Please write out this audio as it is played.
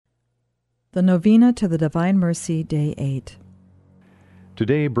The Novena to the Divine Mercy, Day 8.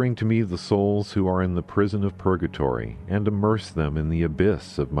 Today bring to me the souls who are in the prison of purgatory, and immerse them in the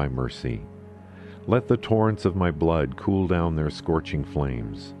abyss of my mercy. Let the torrents of my blood cool down their scorching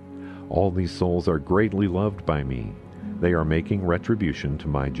flames. All these souls are greatly loved by me. They are making retribution to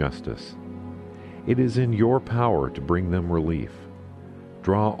my justice. It is in your power to bring them relief.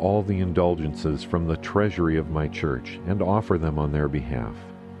 Draw all the indulgences from the treasury of my church, and offer them on their behalf.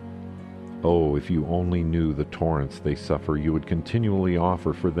 Oh, if you only knew the torrents they suffer, you would continually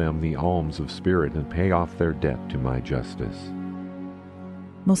offer for them the alms of spirit and pay off their debt to my justice.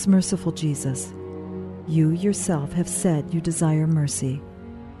 Most merciful Jesus, you yourself have said you desire mercy.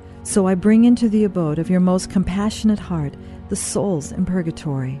 So I bring into the abode of your most compassionate heart the souls in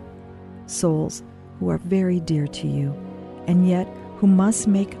purgatory, souls who are very dear to you, and yet who must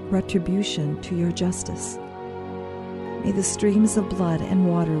make retribution to your justice. May the streams of blood and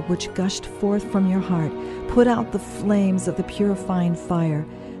water which gushed forth from your heart put out the flames of the purifying fire,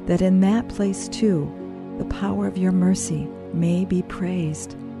 that in that place too the power of your mercy may be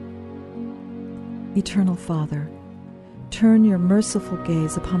praised. Eternal Father, turn your merciful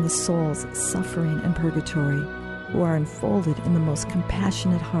gaze upon the souls suffering in purgatory, who are enfolded in the most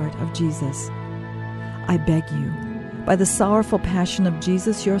compassionate heart of Jesus. I beg you, by the sorrowful passion of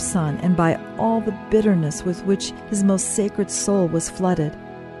Jesus your Son, and by all the bitterness with which his most sacred soul was flooded,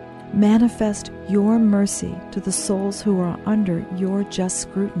 manifest your mercy to the souls who are under your just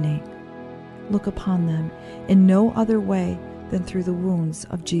scrutiny. Look upon them in no other way than through the wounds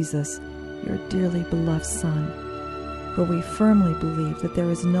of Jesus, your dearly beloved Son, for we firmly believe that there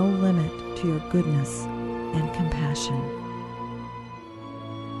is no limit to your goodness and compassion.